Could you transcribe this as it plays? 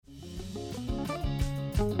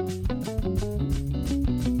I'm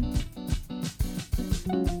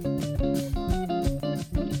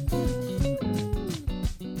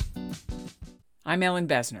Ellen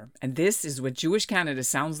Besner, and this is what Jewish Canada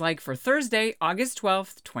sounds like for Thursday, August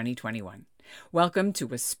 12th, 2021. Welcome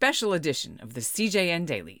to a special edition of the CJN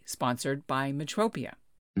Daily, sponsored by Metropia.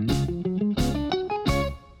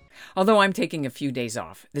 Although I'm taking a few days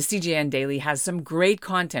off, the CJN Daily has some great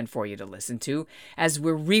content for you to listen to as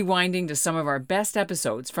we're rewinding to some of our best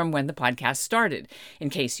episodes from when the podcast started, in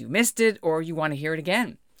case you missed it or you want to hear it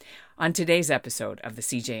again. On today's episode of the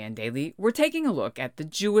CJN Daily, we're taking a look at the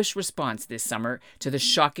Jewish response this summer to the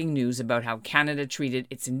shocking news about how Canada treated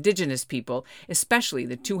its Indigenous people, especially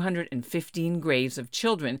the 215 graves of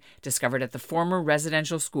children discovered at the former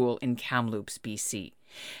residential school in Kamloops, BC,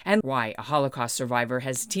 and why a Holocaust survivor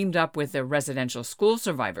has teamed up with a residential school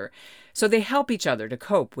survivor so they help each other to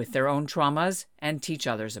cope with their own traumas and teach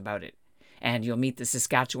others about it. And you'll meet the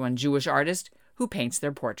Saskatchewan Jewish artist who paints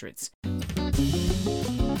their portraits.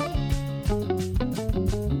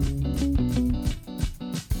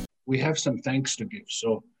 We have some thanks to give.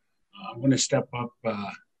 So I'm going to step up and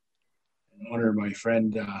honor my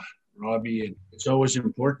friend Robbie. And it's always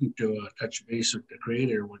important to touch base with the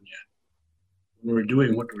Creator when we're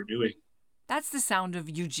doing what we're doing. That's the sound of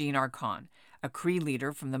Eugene Archon, a Cree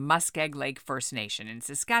leader from the Muskeg Lake First Nation in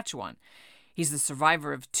Saskatchewan. He's the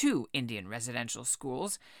survivor of 2 Indian residential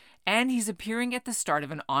schools, and he's appearing at the start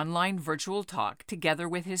of an online virtual talk together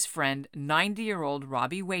with his friend 90-year-old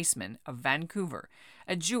Robbie Waisman of Vancouver,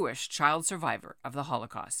 a Jewish child survivor of the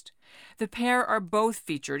Holocaust. The pair are both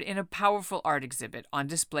featured in a powerful art exhibit on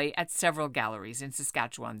display at several galleries in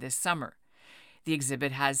Saskatchewan this summer. The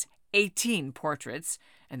exhibit has 18 portraits,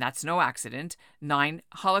 and that's no accident, 9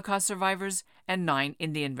 Holocaust survivors and 9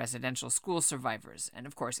 Indian residential school survivors, and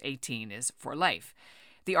of course 18 is for life.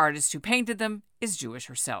 The artist who painted them is Jewish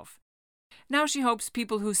herself. Now she hopes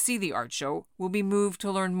people who see the art show will be moved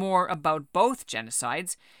to learn more about both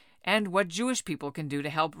genocides and what Jewish people can do to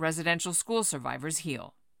help residential school survivors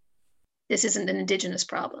heal. This isn't an Indigenous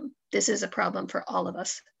problem. This is a problem for all of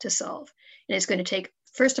us to solve. And it's going to take,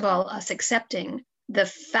 first of all, us accepting the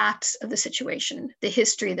facts of the situation, the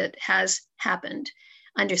history that has happened,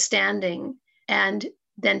 understanding, and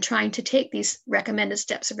then trying to take these recommended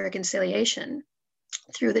steps of reconciliation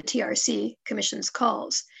through the TRC Commission's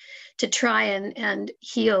calls to try and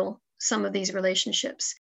heal some of these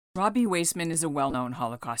relationships. Robbie Waisman is a well-known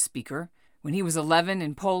Holocaust speaker. When he was 11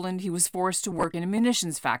 in Poland, he was forced to work in a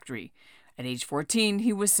munitions factory. At age 14,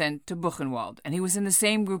 he was sent to Buchenwald, and he was in the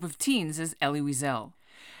same group of teens as Elie Wiesel.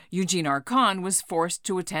 Eugene Archon was forced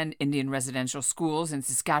to attend Indian residential schools in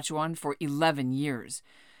Saskatchewan for 11 years.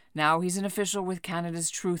 Now he's an official with Canada's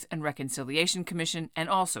Truth and Reconciliation Commission and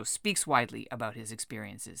also speaks widely about his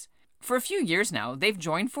experiences. For a few years now, they've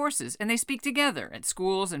joined forces and they speak together at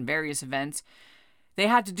schools and various events. They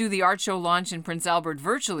had to do the art show launch in Prince Albert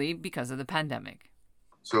virtually because of the pandemic.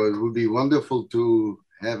 So it would be wonderful to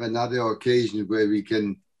have another occasion where we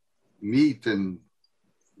can meet and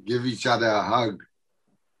give each other a hug.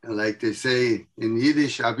 And like they say in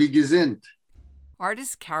Yiddish, Abi gesinnt.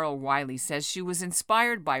 Artist Carol Wiley says she was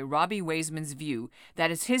inspired by Robbie Waisman's view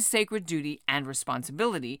that it's his sacred duty and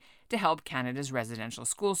responsibility to help Canada's residential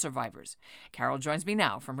school survivors. Carol joins me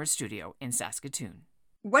now from her studio in Saskatoon.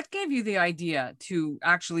 What gave you the idea to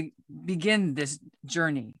actually begin this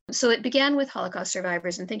journey? So it began with Holocaust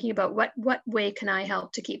survivors and thinking about what way can I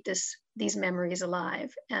help to keep these memories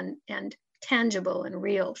alive and tangible and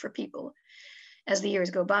real for people as the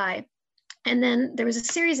years go by. And then there was a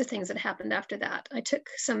series of things that happened after that. I took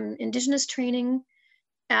some Indigenous training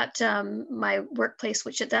at my workplace,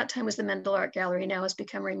 which at that time was the Mendel Art Gallery, now has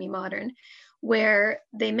become Remy Modern, where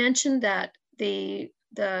they mentioned that the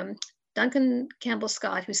Duncan Campbell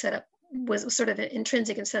Scott, who was sort of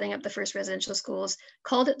intrinsic in setting up the first residential schools,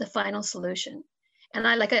 called it the final solution. And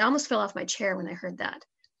I almost fell off my chair when I heard that,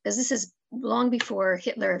 because this is long before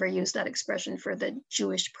Hitler ever used that expression for the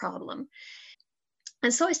Jewish problem.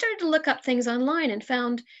 And so I started to look up things online and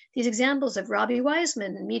found these examples of Robbie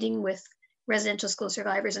Waisman meeting with residential school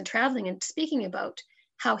survivors and traveling and speaking about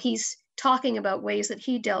how he's talking about ways that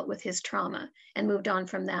he dealt with his trauma and moved on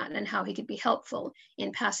from that, and how he could be helpful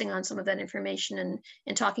in passing on some of that information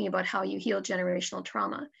and talking about how you heal generational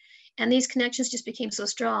trauma. And these connections just became so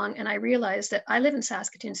strong. And I realized that I live in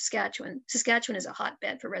Saskatoon, Saskatchewan. Saskatchewan is a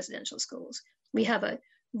hotbed for residential schools. We have a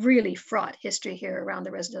really fraught history here around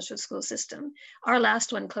the residential school system. Our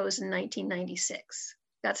last one closed in 1996.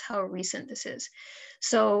 That's how recent this is.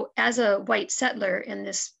 So as a white settler in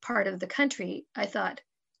this part of the country, I thought,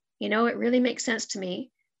 it really makes sense to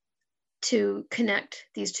me to connect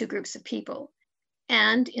these two groups of people.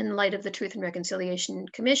 and in light of the Truth and Reconciliation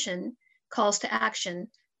Commission, calls to action,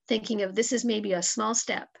 thinking of this is maybe a small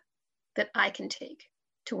step that I can take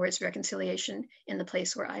towards reconciliation in the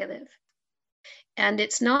place where I live. And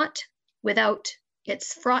it's not without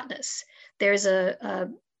its fraughtness. There's a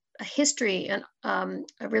history, and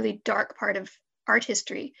a really dark part of art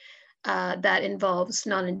history that involves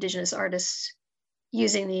non-Indigenous artists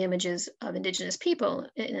using the images of Indigenous people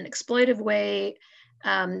in an exploitive way.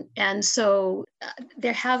 And so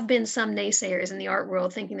there have been some naysayers in the art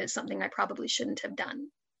world thinking it's something I probably shouldn't have done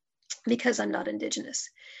because I'm not Indigenous.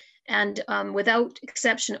 And without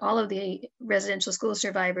exception, all of the residential school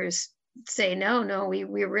survivors say, no,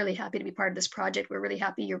 we're really happy to be part of this project. We're really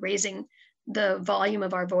happy you're raising the volume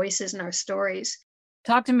of our voices and our stories.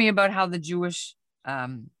 Talk to me about how the Jewish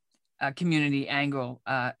community angle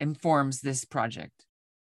informs this project.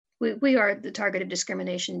 We are the target of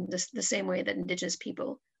discrimination the same way that Indigenous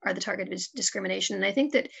people are the target of discrimination. And I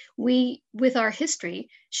think that we, with our history,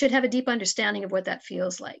 should have a deep understanding of what that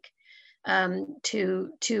feels like.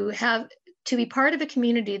 To be part of a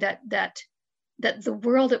community that the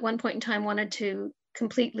world at one point in time wanted to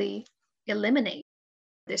completely eliminate.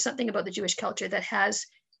 There's something about the Jewish culture that has,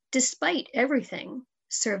 despite everything,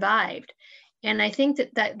 survived. And I think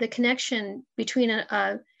that the connection between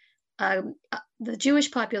the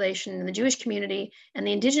Jewish population and the Jewish community and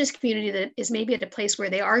the Indigenous community that is maybe at a place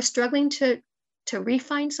where they are struggling to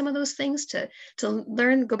refine some of those things, to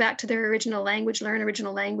learn, go back to their original language, learn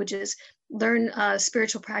original languages, learn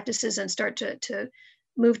spiritual practices, and start to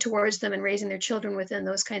move towards them and raising their children within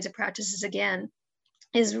those kinds of practices again,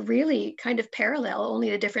 is really kind of parallel, only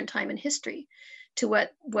at a different time in history, to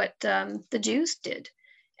what the Jews did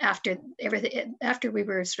after everything, after we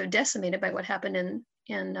were sort of decimated by what happened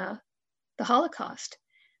in the Holocaust.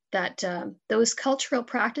 That those cultural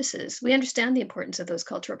practices, we understand the importance of those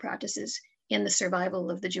cultural practices in the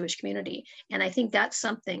survival of the Jewish community. And I think that's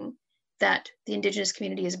something that the Indigenous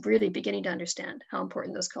community is really beginning to understand, how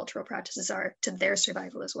important those cultural practices are to their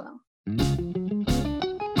survival as well.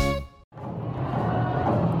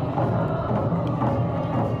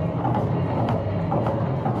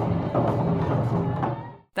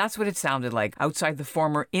 That's what it sounded like outside the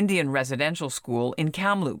former Indian residential school in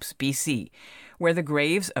Kamloops, BC, where the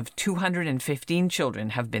graves of 215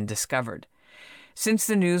 children have been discovered. Since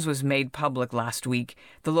the news was made public last week,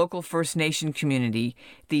 the local First Nation community,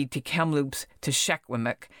 the Kamloops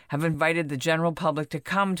Teshekwimek, have invited the general public to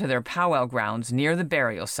come to their powwow grounds near the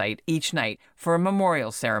burial site each night for a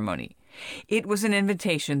memorial ceremony. It was an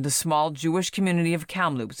invitation the small Jewish community of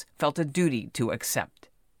Kamloops felt a duty to accept.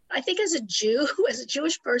 I think as a Jew, as a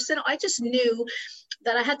Jewish person, I just knew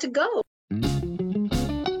that I had to go.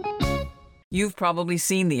 You've probably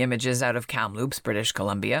seen the images out of Kamloops, British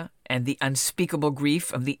Columbia, and the unspeakable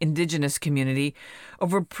grief of the Indigenous community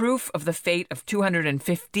over proof of the fate of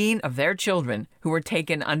 215 of their children who were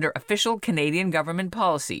taken under official Canadian government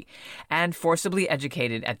policy and forcibly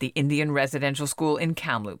educated at the Indian residential school in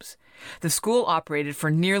Kamloops. The school operated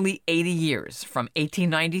for nearly 80 years, from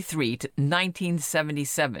 1893 to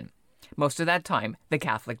 1977. Most of that time, the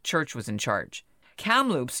Catholic Church was in charge.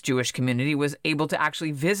 Kamloops' Jewish community was able to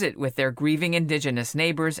actually visit with their grieving Indigenous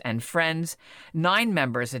neighbors and friends. 9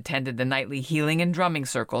 members attended the nightly healing and drumming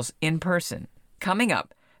circles in person. Coming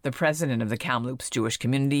up, the president of the Kamloops Jewish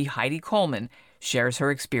community, Heidi Coleman, shares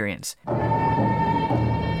her experience.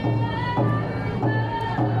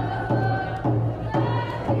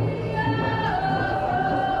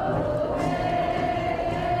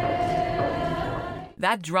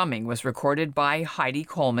 That drumming was recorded by Heidi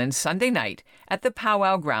Coleman Sunday night at the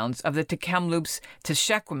powwow grounds of the Kamloops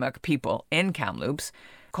Teshekwimek people in Kamloops.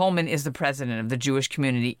 Coleman is the president of the Jewish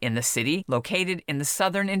community in the city, located in the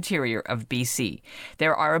southern interior of BC.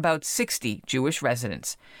 There are about 60 Jewish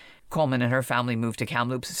residents. Coleman and her family moved to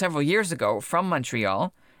Kamloops several years ago from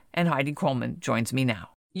Montreal, and Heidi Coleman joins me now.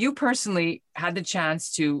 You personally had the chance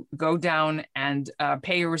to go down and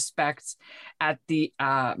pay your respects at the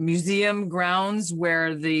museum grounds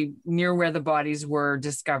near where the bodies were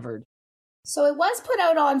discovered. So it was put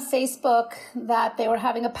out on Facebook that they were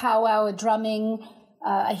having a powwow, a drumming,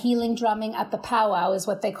 a healing drumming at the powwow is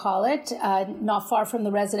what they call it, not far from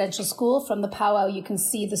the residential school. From the powwow, you can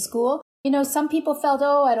see the school. You know, some people felt,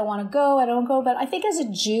 I don't want to go. But I think as a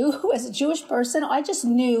Jew, as a Jewish person, I just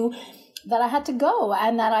knew that I had to go,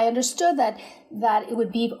 and that I understood that it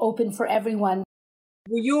would be open for everyone.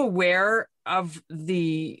 Were you aware of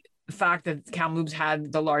the fact that Kamloops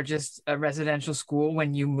had the largest residential school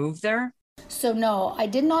when you moved there? So no, I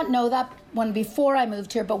did not know that one before I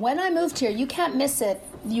moved here, but when I moved here, you can't miss it.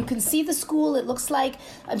 You can see the school. It looks like,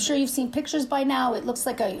 I'm sure you've seen pictures by now, it looks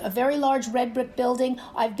like a very large red brick building.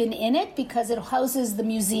 I've been in it because it houses the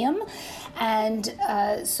museum. And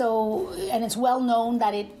and it's well known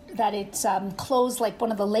that it closed like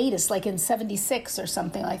one of the latest, like in 76 or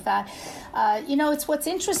something like that. It's what's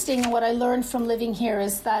interesting and what I learned from living here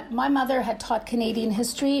is that my mother had taught Canadian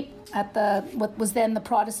history at what was then the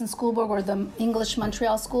Protestant School Board or the English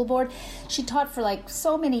Montreal School Board. She taught for like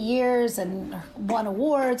so many years and won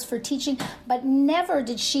awards for teaching, but never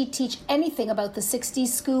did she teach anything about the 60s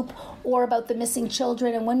scoop or about the missing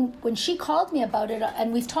children. And when she called me about it,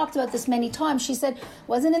 and we've talked about this many times, she said,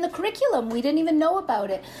 wasn't in the curriculum. We didn't even know about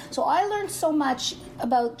it. So I learned so much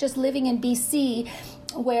about just living in BC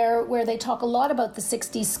where they talk a lot about the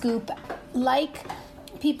 60s scoop. Like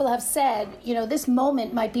people have said, this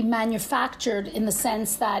moment might be manufactured in the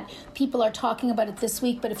sense that people are talking about it this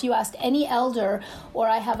week, but if you ask any elder, or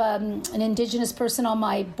I have an Indigenous person on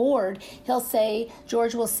my board,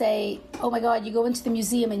 George will say, oh my God, you go into the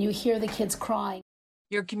museum and you hear the kids crying.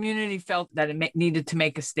 Your community felt that it needed to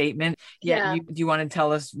make a statement. Do you want to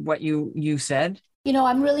tell us what you said?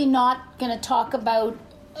 I'm really not going to talk about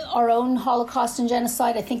our own Holocaust and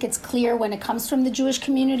genocide. I think it's clear when it comes from the Jewish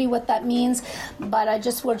community what that means, but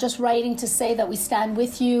we're just writing to say that we stand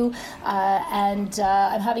with you, and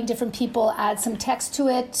I'm having different people add some text to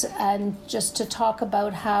it, and just to talk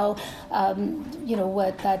about how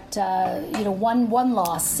one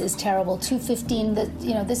loss is terrible, 215, that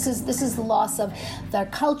this is the loss of their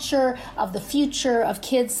culture, of the future, of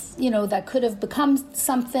kids that could have become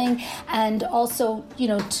something, and also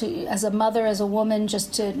to, as a mother, as a woman,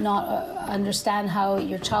 just to not understand how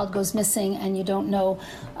your child goes missing and you don't know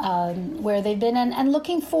where they've been, and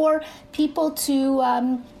looking for people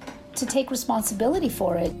to take responsibility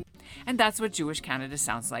for it. And that's what Jewish Canada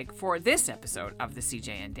sounds like for this episode of the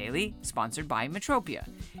CJN Daily, sponsored by Metropia,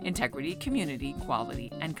 Integrity, Community,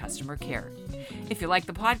 Quality, and Customer Care. If you like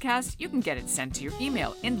the podcast, you can get it sent to your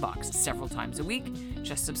email inbox several times a week.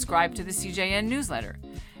 Just subscribe to the CJN newsletter.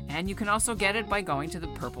 And you can also get it by going to the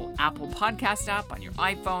purple Apple Podcast app on your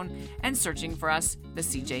iPhone and searching for us, the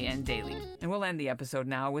CJN Daily. And we'll end the episode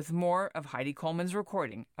now with more of Heidi Coleman's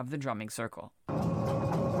recording of the Drumming Circle.